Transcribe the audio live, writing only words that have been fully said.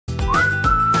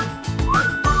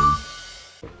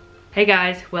Hey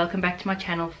guys, welcome back to my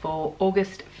channel for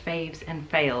August faves and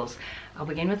fails. I'll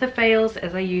begin with the fails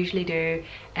as I usually do,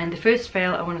 and the first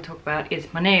fail I want to talk about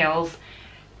is my nails.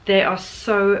 They are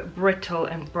so brittle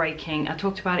and breaking. I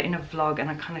talked about it in a vlog and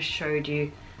I kind of showed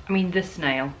you. I mean, this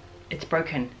nail, it's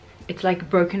broken. It's like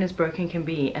broken as broken can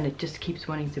be, and it just keeps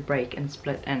wanting to break and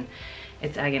split, and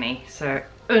it's agony. So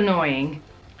annoying.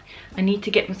 I need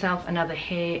to get myself another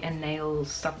hair and nails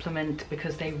supplement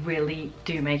because they really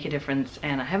do make a difference,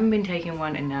 and I haven't been taking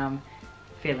one and now I'm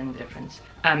feeling the difference.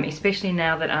 Especially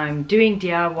now that I'm doing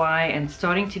DIY and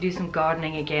starting to do some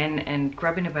gardening again and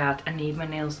grubbing about, I need my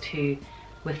nails to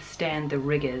withstand the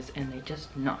rigors, and they're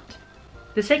just not.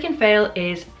 The second fail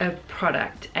is a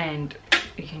product, and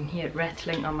you can hear it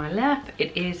rattling on my lap.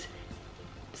 It is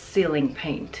sealing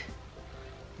paint.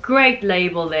 Great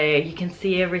label there, you can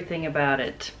see everything about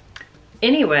it.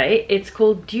 Anyway, it's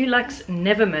called Dulux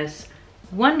Never Miss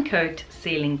One Coat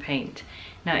Sealing Paint.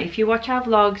 Now, if you watch our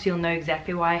vlogs, you'll know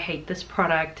exactly why I hate this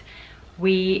product.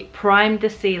 We primed the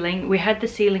ceiling. We had the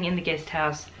ceiling in the guest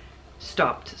house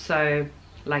stopped, so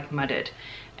like mudded,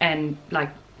 and like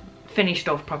finished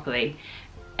off properly.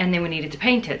 And then we needed to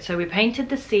paint it. So we painted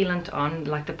the sealant on,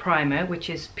 like the primer, which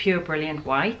is pure brilliant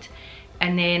white,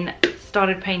 and then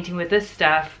started painting with this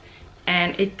stuff.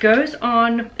 And it goes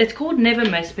on, it's called Never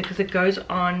Miss because it goes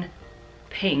on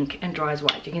pink and dries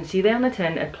white. You can see there on the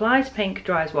tin, applies pink,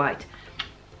 dries white.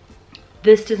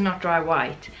 This does not dry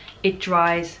white, it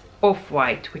dries off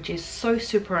white, which is so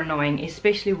super annoying,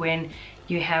 especially when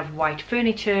you have white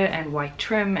furniture and white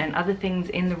trim and other things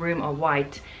in the room are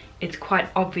white. It's quite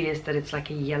obvious that it's like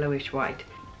a yellowish white.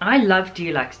 I love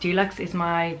Dulux. Dulux is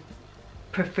my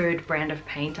preferred brand of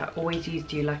paint. I always use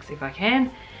Dulux if I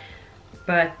can.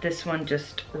 But this one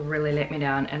just really let me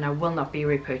down, and I will not be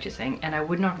repurchasing, and I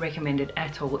would not recommend it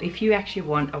at all. If you actually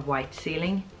want a white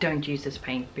ceiling, don't use this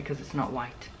paint because it's not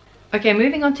white. Okay,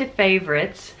 moving on to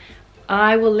favorites.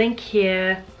 I will link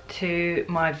here to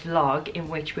my vlog in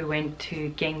which we went to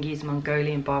Gengi's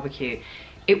Mongolian barbecue.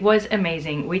 It was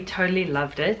amazing. We totally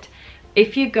loved it.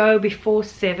 If you go before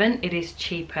 7, it is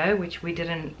cheaper, which we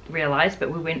didn't realize,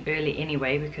 but we went early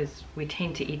anyway because we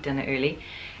tend to eat dinner early.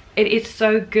 It is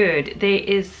so good. There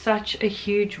is such a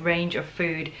huge range of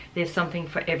food. There's something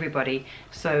for everybody.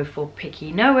 So for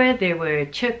Picky Noah, there were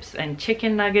chips and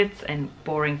chicken nuggets and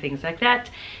boring things like that.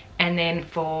 And then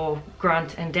for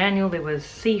Grant and Daniel, there was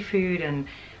seafood and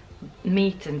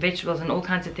meat and vegetables and all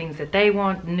kinds of things that they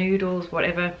want, noodles,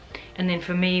 whatever. And then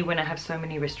for me, when I have so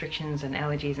many restrictions and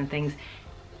allergies and things,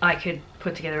 I could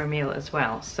put together a meal as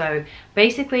well. So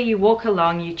basically you walk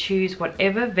along, you choose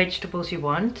whatever vegetables you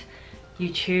want. You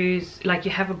choose, like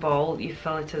you have a bowl, you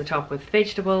fill it to the top with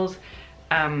vegetables,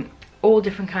 all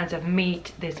different kinds of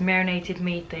meat. There's marinated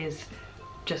meat, there's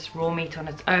just raw meat on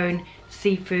its own,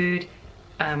 seafood,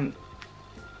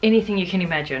 anything you can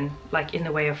imagine, like in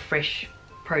the way of fresh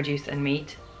produce and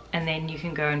meat. And then you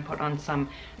can go and put on some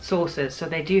sauces. So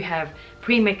they do have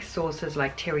pre-mixed sauces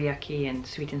like teriyaki and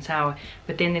sweet and sour,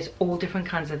 but then there's all different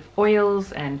kinds of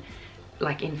oils and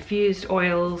like infused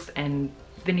oils and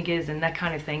vinegars and that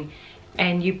kind of thing.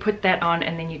 And you put that on,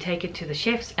 and then you take it to the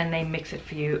chefs and they mix it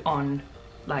for you on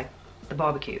like the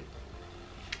barbecue.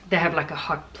 They have like a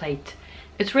hot plate.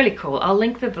 It's really cool. I'll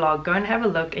link the vlog, go and have a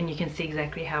look and you can see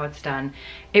exactly how it's done.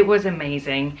 It was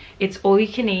amazing. It's all you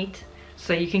can eat,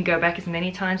 so you can go back as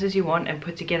many times as you want and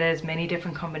put together as many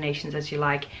different combinations as you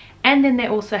like. And then they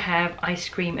also have ice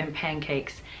cream and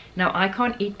pancakes. Now I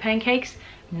can't eat pancakes.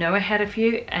 Noah had a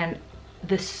few, and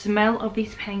the smell of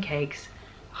these pancakes,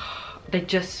 they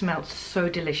just smelled so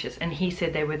delicious, and he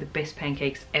said they were the best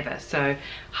pancakes ever. So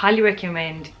highly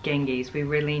recommend Gengi's. We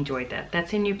really enjoyed that.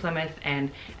 That's in New Plymouth, and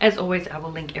as always I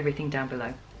will link everything down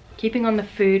below. Keeping on the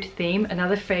food theme,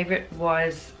 another favorite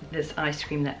was this ice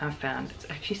cream that I found. It's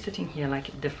actually sitting here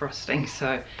like defrosting,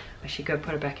 so I should go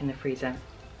put it back in the freezer.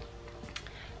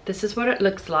 This is what it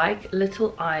looks like.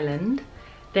 Little Island.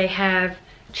 They have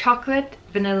chocolate,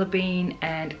 vanilla bean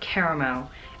and caramel,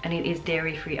 and it is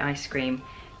dairy-free ice cream.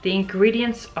 The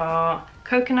ingredients are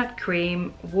coconut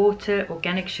cream, water,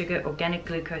 organic sugar, organic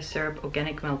glucose syrup,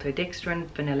 organic maltodextrin,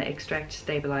 vanilla extract,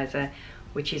 stabilizer,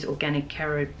 which is organic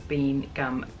carabine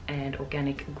gum and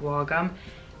organic guar gum.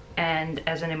 And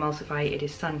as an emulsifier, it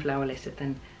is sunflower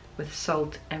lecithin with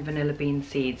salt and vanilla bean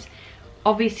seeds.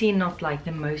 Obviously not like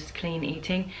the most clean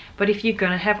eating, but if you're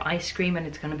gonna have ice cream and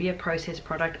it's gonna be a processed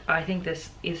product, I think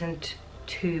this isn't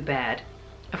too bad.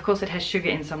 Of course it has sugar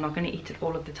in, so I'm not going to eat it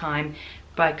all of the time,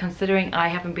 but considering I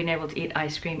haven't been able to eat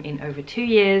ice cream in over 2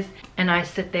 years, and I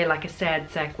sit there like a sad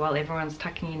sack while everyone's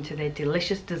tucking into their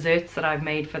delicious desserts that I've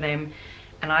made for them,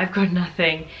 and I've got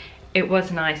nothing, it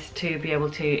was nice to be able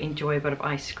to enjoy a bit of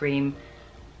ice cream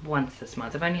once this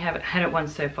month. I've only had it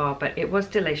once so far, but it was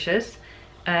delicious.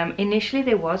 Initially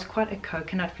there was quite a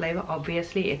coconut flavor.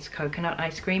 Obviously it's coconut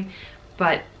ice cream,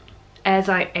 but as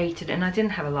I ate it, and I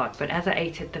didn't have a lot, but as I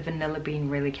ate it, the vanilla bean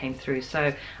really came through.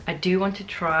 So I do want to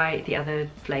try the other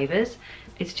flavors.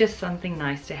 It's just something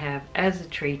nice to have as a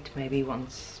treat, maybe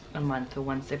once a month or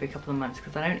once every couple of months,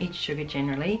 because I don't eat sugar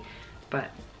generally.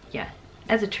 But yeah,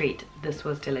 as a treat, this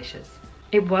was delicious.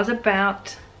 It was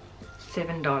about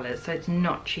 $7, so it's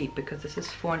not cheap because this is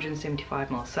 475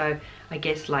 ml, so I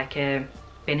guess like a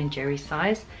Ben & Jerry's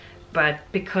size. But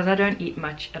because I don't eat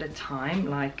much at a time,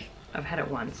 like I've had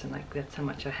it once and like that's how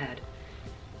much I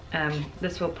had,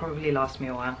 this will probably last me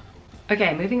a while.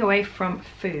 Okay, moving away from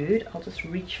food, I'll just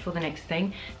reach for the next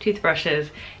thing. Toothbrushes.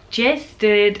 Jess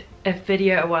did a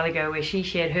video a while ago where she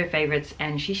shared her favorites,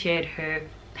 and she shared her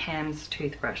Pam's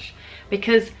toothbrush,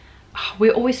 because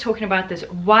we're always talking about this.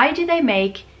 Why do they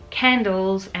make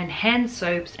candles and hand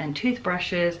soaps and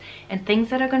toothbrushes and things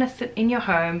that are going to sit in your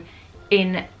home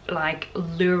in like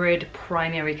lurid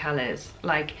primary colors?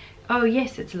 Like, oh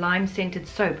yes, it's lime scented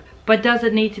soap, but does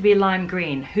it need to be lime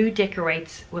green? Who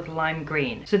decorates with lime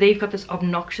green? So there you've got this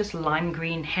obnoxious lime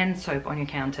green hand soap on your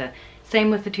counter. Same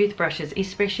with the toothbrushes,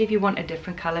 especially if you want a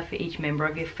different color for each member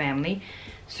of your family.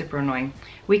 Super annoying.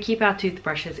 We keep our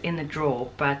toothbrushes in the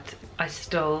drawer, but I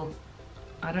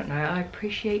don't know, I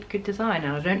appreciate good design,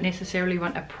 and I don't necessarily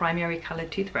want a primary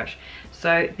colored toothbrush.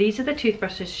 So these are the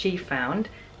toothbrushes she found.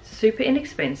 Super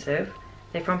inexpensive.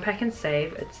 They're from Pack and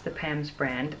Save. It's the Pam's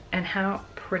brand. And how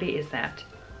pretty is that?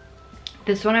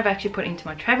 This one I've actually put into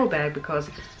my travel bag because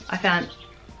I found,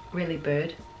 really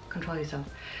bird, control yourself.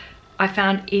 I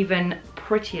found even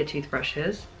prettier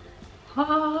toothbrushes.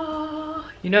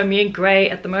 You know me in grey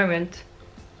at the moment.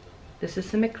 This is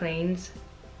the McLean's,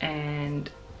 and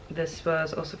this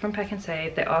was also from Pack and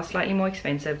Save. They are slightly more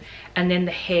expensive, and then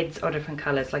the heads are different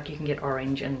colors, like you can get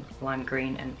orange and lime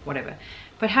green and whatever.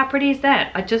 But how pretty is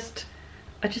that? I just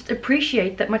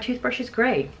appreciate that my toothbrush is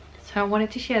grey, so I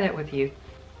wanted to share that with you.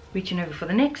 Reaching over for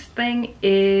the next thing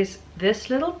is this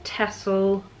little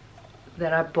tassel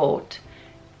that I bought.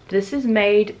 This is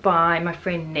made by my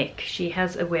friend Nick. She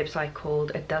has a website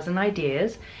called A Dozen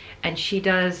Ideas, and she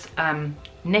does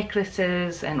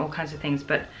necklaces and all kinds of things,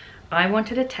 but I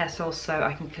wanted a tassel so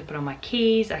I can clip it on my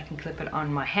keys, I can clip it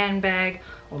on my handbag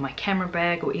or my camera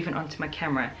bag, or even onto my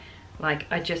camera. Like,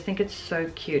 I just think it's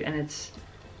so cute, and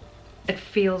it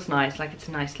feels nice, like it's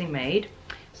nicely made.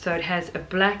 So it has a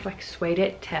black like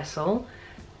suede tassel.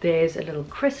 There's a little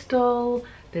crystal,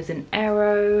 there's an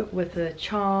arrow with a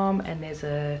charm, and there's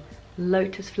a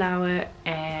lotus flower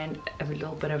and a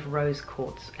little bit of rose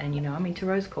quartz, and you know I'm into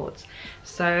rose quartz.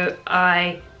 So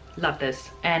I love this,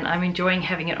 and I'm enjoying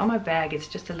having it on my bag. It's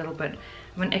just a little bit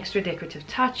of an extra decorative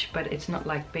touch, but it's not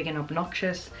like big and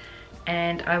obnoxious.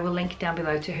 And I will link down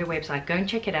below to her website. Go and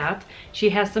check it out. She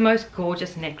has the most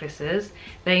gorgeous necklaces.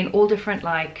 They're in all different,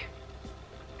 like,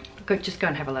 just go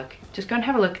and have a look. Just go and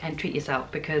have a look and treat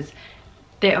yourself, because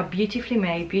they are beautifully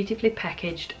made, beautifully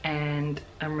packaged, and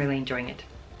I'm really enjoying it.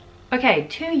 Okay,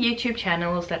 2 YouTube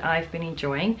channels that I've been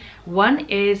enjoying. One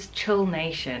is Chill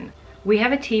Nation. We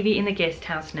have a TV in the guest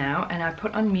house now, and I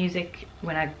put on music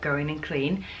when I go in and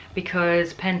clean,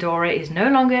 because Pandora is no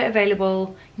longer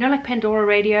available. You know, like Pandora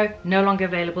radio, no longer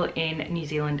available in New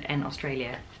Zealand and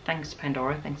Australia. Thanks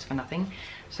Pandora, thanks for nothing.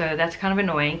 So that's kind of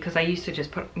annoying, because I used to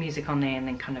just put music on there and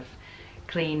then kind of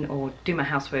clean or do my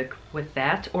housework with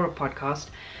that, or a podcast.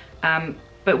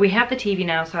 But we have the TV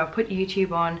now, so I put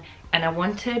YouTube on, and I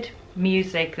wanted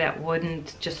music that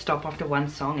wouldn't just stop after one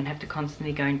song and have to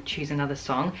constantly go and choose another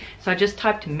song. So I just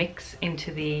typed mix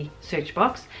into the search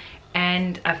box,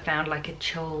 and I found like a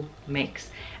chill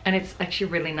mix, and it's actually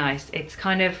really nice. It's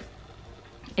kind of,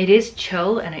 it is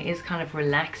chill and it is kind of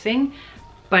relaxing,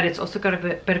 but it's also got a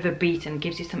bit of a beat and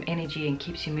gives you some energy and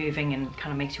keeps you moving and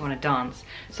kind of makes you want to dance.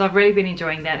 So I've really been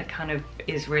enjoying that. It kind of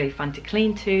is really fun to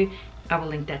clean to. I will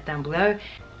link that down below.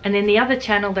 And then the other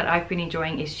channel that I've been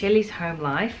enjoying is Shelly's Home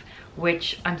Life,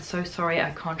 which I'm so sorry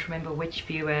I can't remember which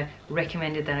viewer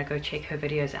recommended that I go check her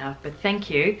videos out, but thank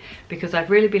you, because I've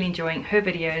really been enjoying her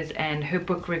videos and her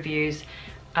book reviews.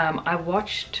 I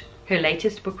watched her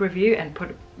latest book review and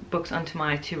put books onto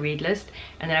my to-read list,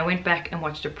 and then I went back and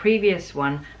watched a previous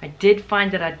one. I did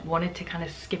find that I wanted to kind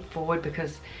of skip forward,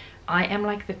 because I am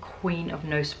like the queen of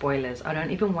no spoilers. I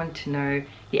don't even want to know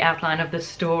the outline of the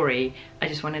story. I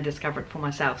just want to discover it for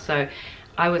myself. So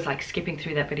I was like skipping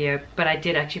through that video, but I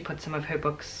did actually put some of her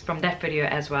books from that video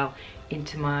as well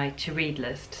into my to-read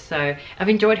list. So I've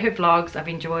enjoyed her vlogs. I've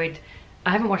enjoyed I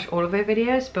haven't watched all of her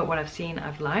videos, but what I've seen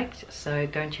I've liked, so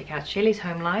go and check out Shelley's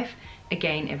Home Life.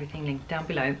 Again, everything linked down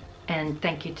below, and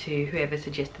thank you to whoever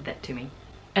suggested that to me.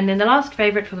 And then the last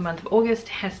favorite for the month of August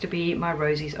has to be my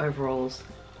Rosie's overalls.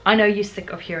 I know you're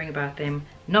sick of hearing about them,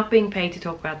 not being paid to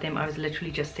talk about them. I was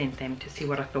literally just sent them to see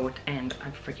what I thought, and I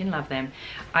freaking love them.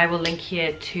 I will link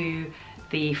here to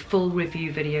the full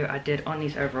review video I did on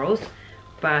these overalls,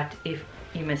 but if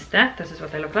you missed that, this is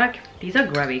what they look like. These are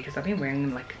grubby because I've been wearing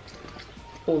them like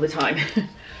all the time.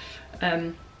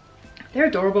 They're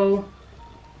adorable.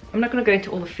 I'm not going to go into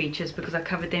all the features because I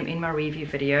covered them in my review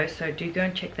video, so do go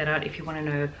and check that out if you want to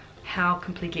know how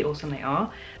completely awesome they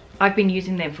are. I've been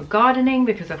using them for gardening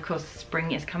because of course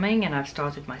spring is coming and I've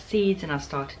started my seeds and I've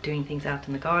started doing things out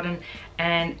in the garden,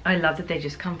 and I love that they're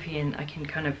just comfy and I can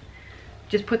kind of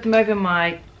just put them over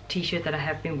my t-shirt that I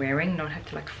have been wearing, not have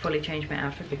to like fully change my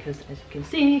outfit, because as you can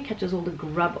see it catches all the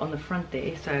grub on the front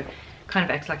there, so kind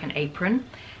of acts like an apron.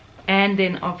 And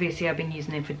then obviously I've been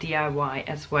using them for DIY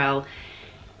as well.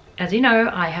 As you know,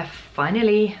 I have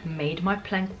finally made my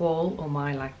plank wall, or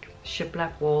my like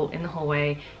shiplap wall in the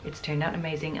hallway. It's turned out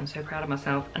amazing. I'm so proud of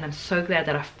myself, and I'm so glad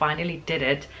that I finally did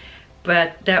it.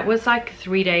 But that was like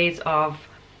 3 days of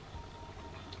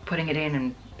putting it in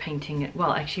and painting it.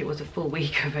 Well, actually it was a full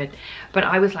week of it, but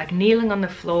I was like kneeling on the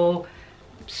floor,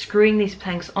 screwing these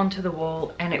planks onto the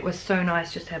wall, and it was so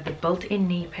nice just to have the built-in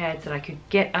knee pads that I could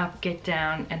get up, get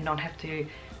down, and not have to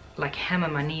like hammer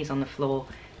my knees on the floor,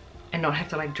 and not have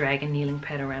to like drag a kneeling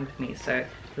pad around with me. So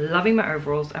loving my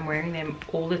overalls. I'm wearing them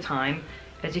all the time.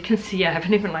 As you can see, I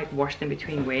haven't even like washed them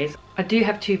between wears. I do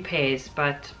have 2 pairs,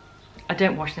 but I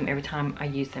don't wash them every time I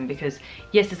use them because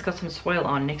yes, it's got some soil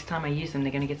on. Next time I use them,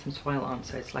 they're going to get some soil on,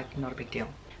 so it's like not a big deal.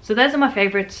 So those are my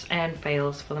favorites and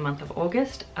fails for the month of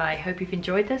August. I hope you've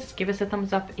enjoyed this. Give us a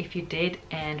thumbs up if you did,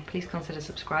 and please consider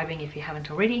subscribing if you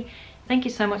haven't already. Thank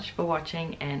you so much for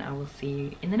watching, and I will see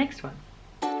you in the next one.